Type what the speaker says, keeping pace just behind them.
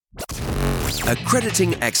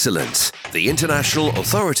Accrediting Excellence, the international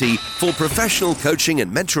authority for professional coaching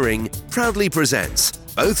and mentoring, proudly presents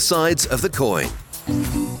Both Sides of the Coin.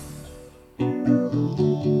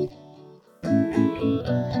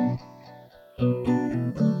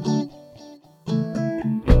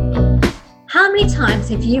 How many times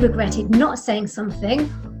have you regretted not saying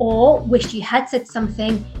something or wished you had said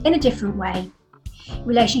something in a different way?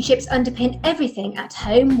 Relationships underpin everything at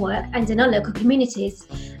home, work and in our local communities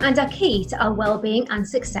and are key to our well-being and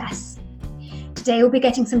success. Today we'll be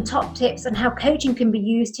getting some top tips on how coaching can be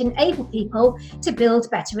used to enable people to build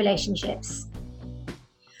better relationships.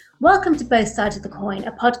 Welcome to Both Sides of the Coin,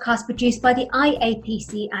 a podcast produced by the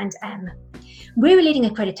IAPC&M. We're a leading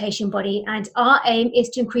accreditation body and our aim is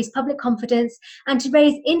to increase public confidence and to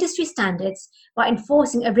raise industry standards by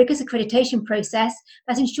enforcing a rigorous accreditation process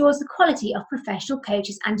that ensures the quality of professional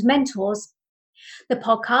coaches and mentors. The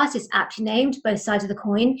podcast is aptly named Both Sides of the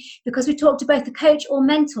Coin because we talk to both the coach or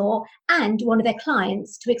mentor and one of their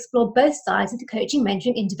clients to explore both sides of the coaching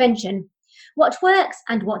mentoring intervention, what works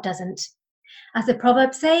and what doesn't. As the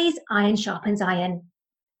proverb says, iron sharpens iron.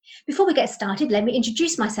 Before we get started, let me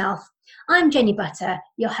introduce myself. I'm Jenny Butter,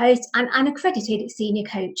 your host and an accredited senior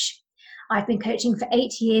coach. I've been coaching for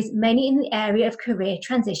 8 years, mainly in the area of career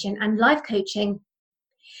transition and life coaching.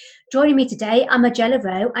 Joining me today are Margella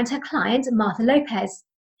Rowe and her client, Martha Lopez.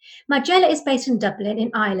 Margella is based in Dublin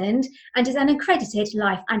in Ireland and is an accredited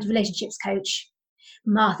life and relationships coach.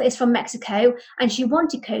 Martha is from Mexico and she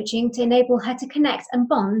wanted coaching to enable her to connect and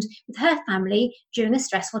bond with her family during a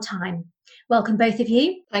stressful time. Welcome both of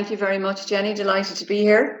you. Thank you very much, Jenny. Delighted to be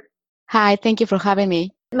here. Hi, thank you for having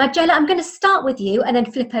me. Margella, I'm going to start with you and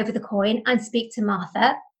then flip over the coin and speak to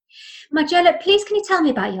Martha. Margella, please can you tell me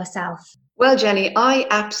about yourself? Well, Jenny, I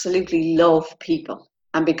absolutely love people.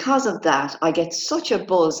 And because of that, I get such a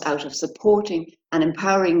buzz out of supporting and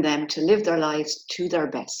empowering them to live their lives to their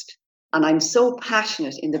best. And I'm so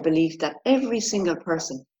passionate in the belief that every single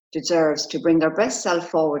person deserves to bring their best self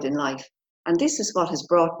forward in life. And this is what has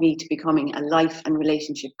brought me to becoming a life and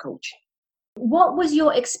relationship coach. What was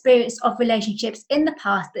your experience of relationships in the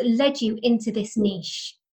past that led you into this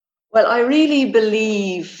niche? Well, I really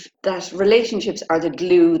believe that relationships are the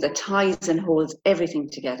glue that ties and holds everything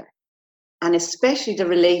together. And especially the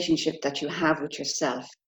relationship that you have with yourself.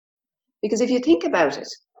 Because if you think about it,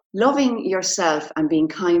 loving yourself and being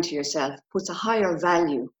kind to yourself puts a higher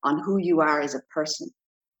value on who you are as a person.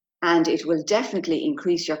 And it will definitely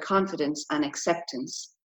increase your confidence and acceptance.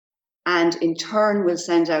 And in turn will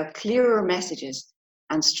send out clearer messages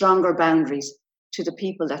and stronger boundaries to the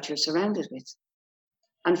people that you're surrounded with.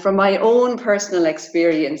 And from my own personal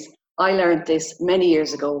experience, I learned this many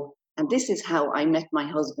years ago, and this is how I met my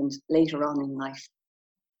husband later on in life.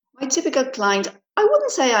 My typical client, I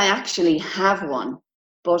wouldn't say I actually have one,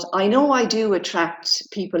 but I know I do attract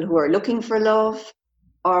people who are looking for love,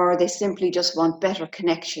 or they simply just want better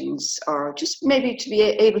connections, or just maybe to be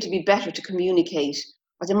able to be better to communicate,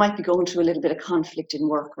 or they might be going through a little bit of conflict in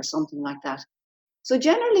work or something like that. So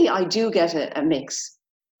generally I do get a mix.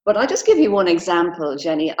 But I'll just give you one example,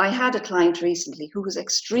 Jenny. I had a client recently who was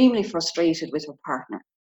extremely frustrated with her partner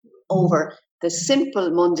over the simple,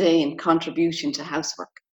 mundane contribution to housework.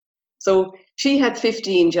 So she had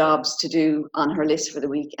 15 jobs to do on her list for the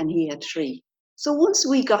week and he had 3. So once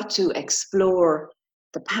we got to explore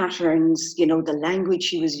the patterns, the language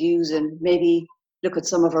she was using, maybe look at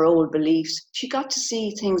some of her old beliefs, she got to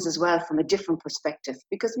see things as well from a different perspective,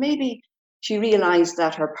 because maybe she realized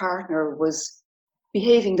that her partner was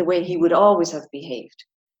behaving the way he would always have behaved.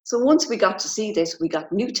 So once we got to see this, we got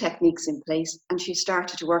new techniques in place and she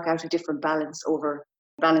started to work out a different balance over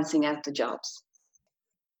balancing out the jobs.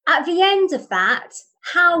 At the end of that,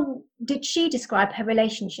 how did she describe her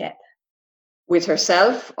relationship? With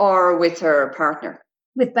herself or with her partner?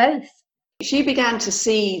 With both. She began to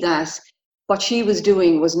see that what she was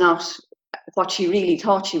doing was not what she really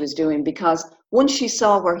thought she was doing, because once she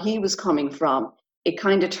saw where he was coming from, it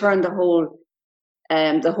kind of turned the whole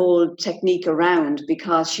technique around,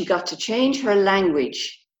 because she got to change her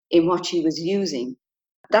language in what she was using.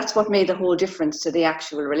 That's what made the whole difference to the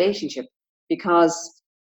actual relationship, because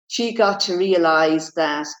she got to realize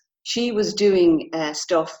that she was doing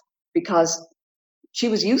stuff because she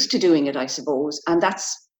was used to doing it, I suppose, and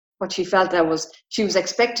that's what she felt she was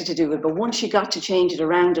expected to do it. But once she got to change it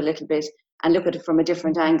around a little bit and look at it from a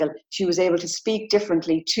different angle, she was able to speak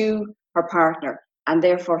differently to her partner. And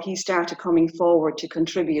therefore, he started coming forward to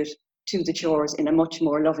contribute to the chores in a much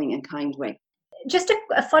more loving and kind way. just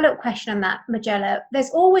a follow-up question on that, Majella. There's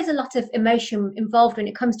always a lot of emotion involved when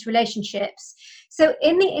it comes to relationships. So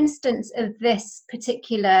in the instance of this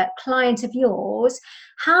particular client of yours,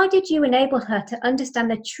 how did you enable her to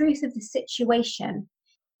understand the truth of the situation?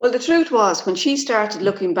 Well, the truth was when she started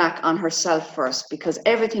looking back on herself first, because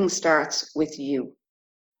everything starts with you,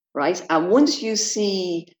 right? And once you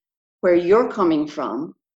see where you're coming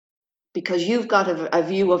from, because you've got a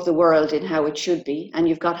view of the world in how it should be, and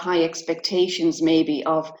you've got high expectations maybe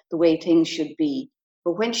of the way things should be.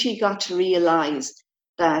 But when she got to realize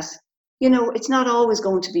that, it's not always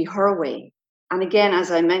going to be her way. And again,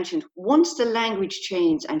 as I mentioned, once the language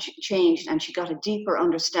changed and she got a deeper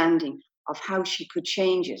understanding of how she could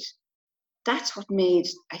change it, that's what made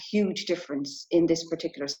a huge difference in this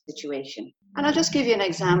particular situation. And I'll just give you an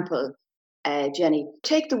example, Jenny.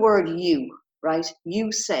 Take the word you, right?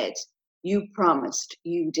 You said, you promised,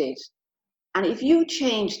 you did. And if you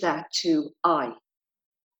change that to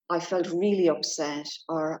I felt really upset,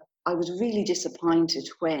 or I was really disappointed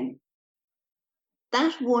when,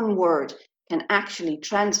 that one word can actually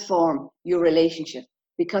transform your relationship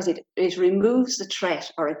because it removes the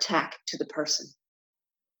threat or attack to the person.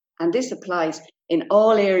 And this applies in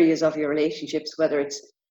all areas of your relationships, whether it's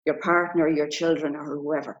your partner, your children, or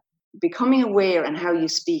whoever. Becoming aware and how you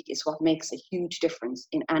speak is what makes a huge difference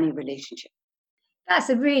in any relationship. That's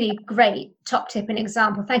a really great top tip and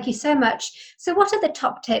example. Thank you so much. So what other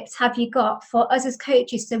top tips have you got for us as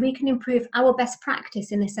coaches so we can improve our best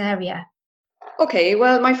practice in this area? Okay,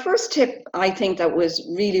 well, my first tip I think that was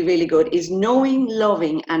really, really good is knowing,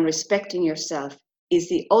 loving, and respecting yourself is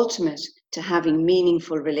the ultimate to having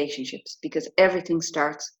meaningful relationships because everything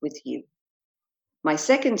starts with you. My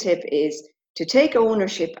second tip is to take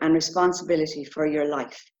ownership and responsibility for your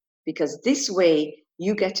life because this way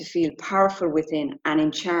you get to feel powerful within and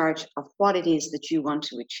in charge of what it is that you want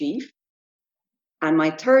to achieve. And my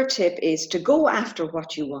third tip is to go after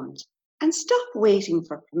what you want and stop waiting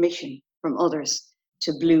for permission from others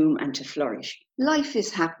to bloom and to flourish. Life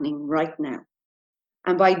is happening right now.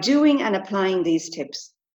 And by doing and applying these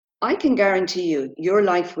tips, I can guarantee you your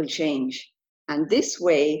life will change. And this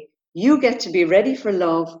way, you get to be ready for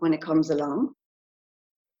love when it comes along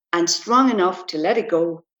and strong enough to let it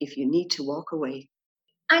go if you need to walk away.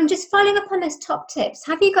 And just following up on those top tips,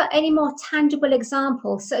 have you got any more tangible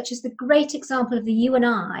examples, such as the great example of the you and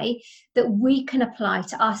I, that we can apply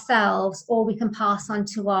to ourselves or we can pass on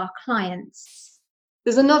to our clients?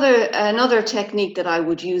 There's another technique that I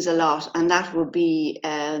would use a lot, and that would be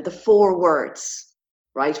the 4 words,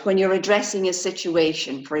 right? When you're addressing a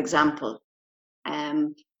situation, for example,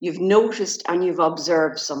 you've noticed and you've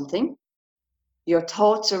observed something, your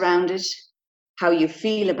thoughts around it, how you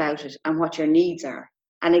feel about it, and what your needs are.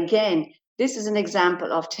 And again, this is an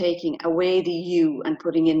example of taking away the you and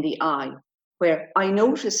putting in the I, where I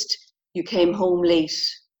noticed you came home late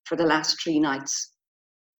for the last 3 nights.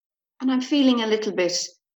 And I'm feeling a little bit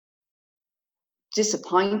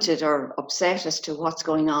disappointed or upset as to what's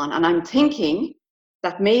going on. And I'm thinking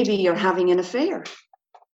that maybe you're having an affair.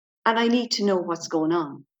 And I need to know what's going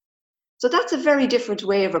on. So that's a very different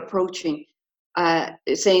way of approaching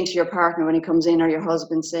saying to your partner when he comes in, or your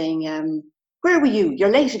husband saying, where were you?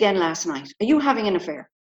 You're late again last night. Are you having an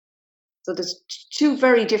affair? So there's 2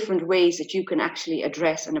 very different ways that you can actually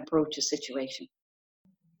address and approach a situation.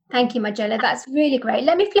 Thank you, Majella. That's really great.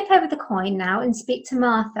 Let me flip over the coin now and speak to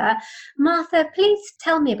Martha. Martha, please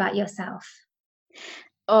tell me about yourself.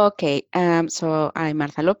 Okay, so I'm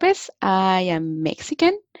Martha Lopez. I am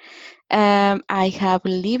Mexican. I have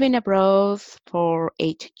lived abroad for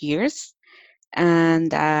 8 years,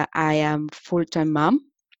 and I am full-time mom.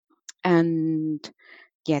 And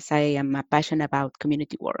yes, I am passionate about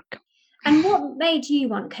community work. And what made you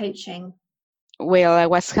want coaching? Well, I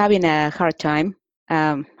was having a hard time,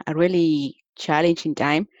 a really challenging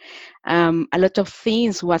time. A lot of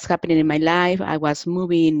things was happening in my life. I was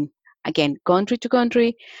moving again, country to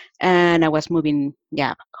country, and I was moving,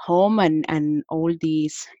 home and all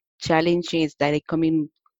these challenges that are coming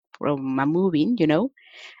from a moving,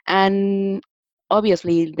 and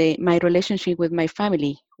obviously my relationship with my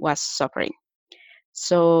family was suffering.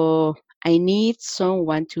 So I need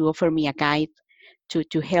someone to offer me a guide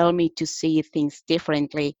to help me to see things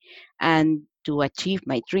differently and to achieve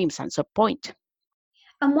my dreams at some point.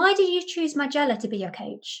 And why did you choose Majella to be your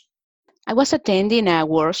coach? I was attending a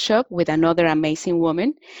workshop with another amazing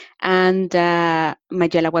woman, and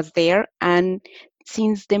Majella was there. And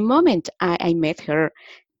since the moment I met her,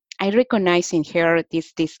 I recognized in her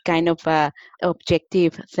this kind of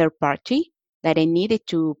objective third party that I needed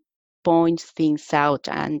to point things out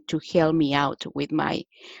and to help me out with my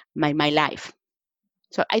life.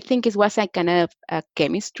 So I think it was a kind of a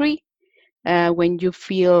chemistry when you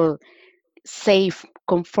feel safe,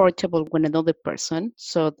 comfortable with another person.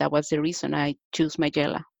 So that was the reason I chose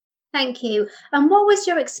Majella. Thank you. And what was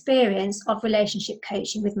your experience of relationship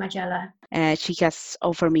coaching with Majella? She has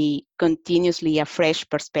offered me continuously a fresh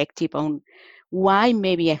perspective on why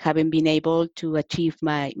maybe I haven't been able to achieve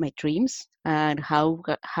my dreams, and how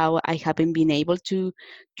I haven't been able to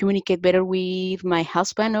communicate better with my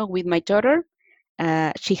husband or with my daughter.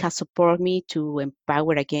 She has supported me to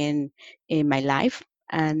empower again in my life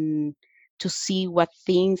and to see what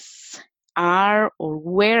things are or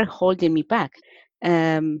were holding me back.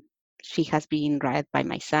 Um, she has been right by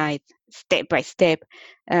my side, step by step,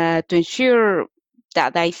 to ensure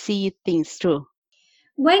that I see things through.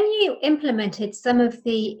 When you implemented some of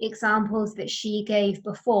the examples that she gave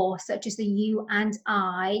before, such as the you and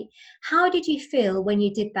I, how did you feel when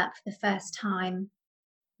you did that for the first time?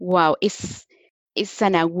 Wow, it's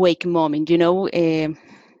an awake moment, you know.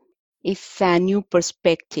 It's a new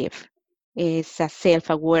perspective. It's a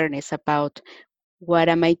self-awareness about what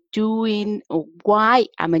am I doing, or why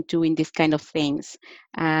am I doing these kind of things,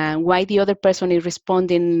 and why the other person is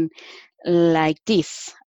responding like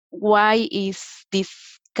this. Why is this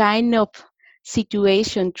kind of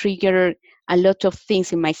situation trigger a lot of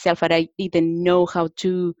things in myself that I didn't know how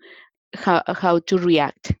to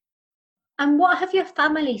react. And what have your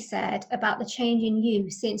family said about the change in you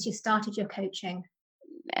since you started your coaching?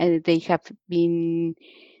 They have been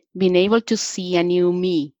able to see a new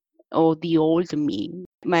me or the old me.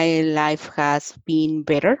 My life has been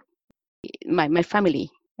better. My family,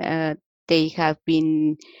 they have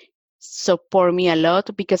been support me a lot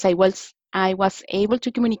because I was able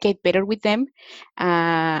to communicate better with them.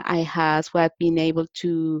 I has what been able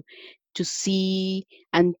to see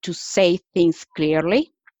and to say things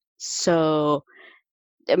clearly. So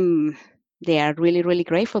um, they are really really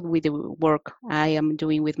grateful with the work I am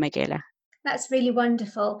doing with Majella. That's really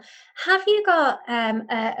wonderful. Have you got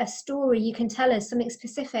a story you can tell us, something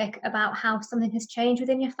specific about how something has changed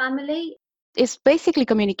within your family? It's basically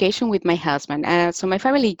communication with my husband. So my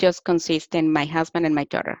family just consists in my husband and my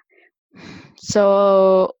daughter.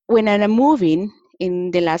 So when I'm moving,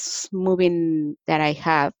 in the last moving that I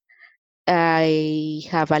have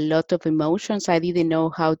a lot of emotions. I didn't know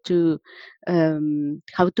how to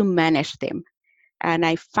manage them, and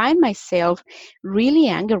I find myself really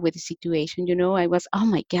angry with the situation. You know, I was, oh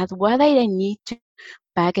my God, why did I need to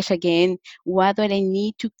package again? Why do I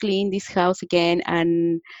need to clean this house again?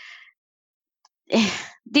 And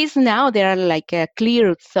this now there are like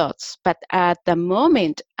clear thoughts, but at the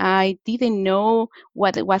moment I didn't know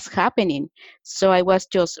what was happening, so I was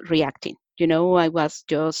just reacting. You know, I was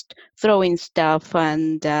just throwing stuff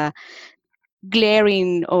and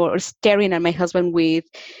glaring or staring at my husband with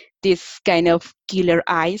this kind of killer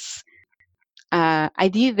eyes. I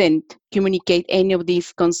didn't communicate any of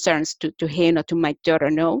these concerns to him or to my daughter,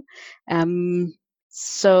 no. Um,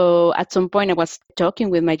 so at some point I was talking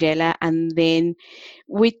with Majella, and then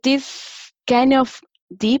with this kind of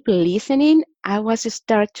deep listening, I was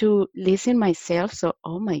start to listen myself. So,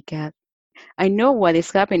 oh my God, I know what is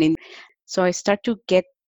happening. So I start to get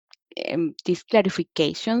these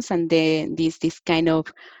clarifications and then these kind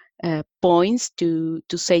of points to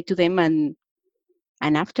say to them, and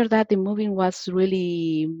after that the moving was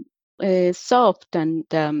really soft and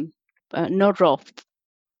not rough.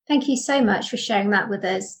 Thank you so much for sharing that with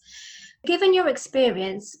us. Given your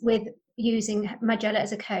experience with using Majella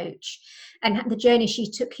as a coach and the journey she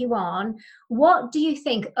took you on, what do you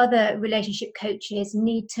think other relationship coaches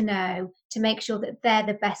need to know to make sure that they're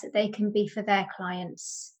the best that they can be for their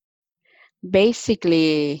clients?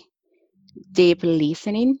 Basically, deep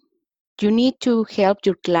listening. You need to help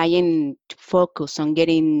your client to focus on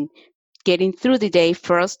getting through the day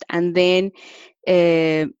first, and then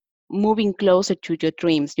uh, moving closer to your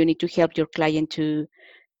dreams. You need to help your client to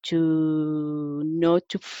not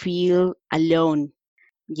to feel alone.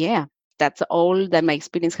 Yeah, that's all that my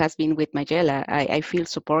experience has been with Majella. I feel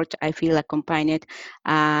support, I feel accompanied,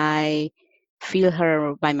 I feel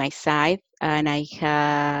her by my side, and I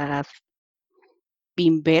have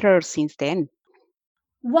been better since then.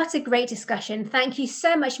 What a great discussion. Thank you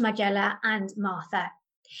so much, Majella and Martha.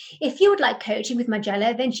 If you would like coaching with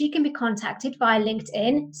Majella, then she can be contacted via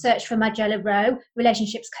LinkedIn, search for Majella Rowe,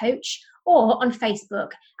 Relationships Coach, or on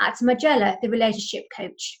Facebook at Majella, the Relationship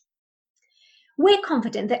Coach. We're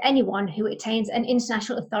confident that anyone who attains an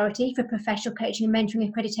International Authority for Professional Coaching and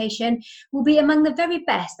Mentoring accreditation will be among the very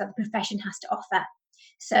best that the profession has to offer.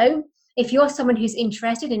 So, If you're someone who's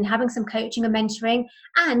interested in having some coaching or mentoring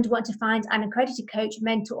and want to find an accredited coach,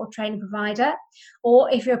 mentor or training provider,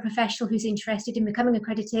 or if you're a professional who's interested in becoming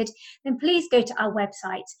accredited, then please go to our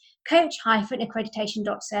website,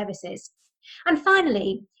 coach-accreditation.services. And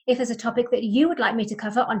finally, if there's a topic that you would like me to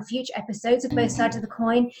cover on future episodes of Both Sides of the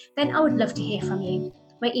Coin, then I would love to hear from you.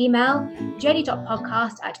 My email,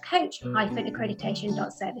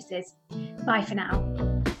 jodie.podcast@coach-accreditation.services. Bye for now.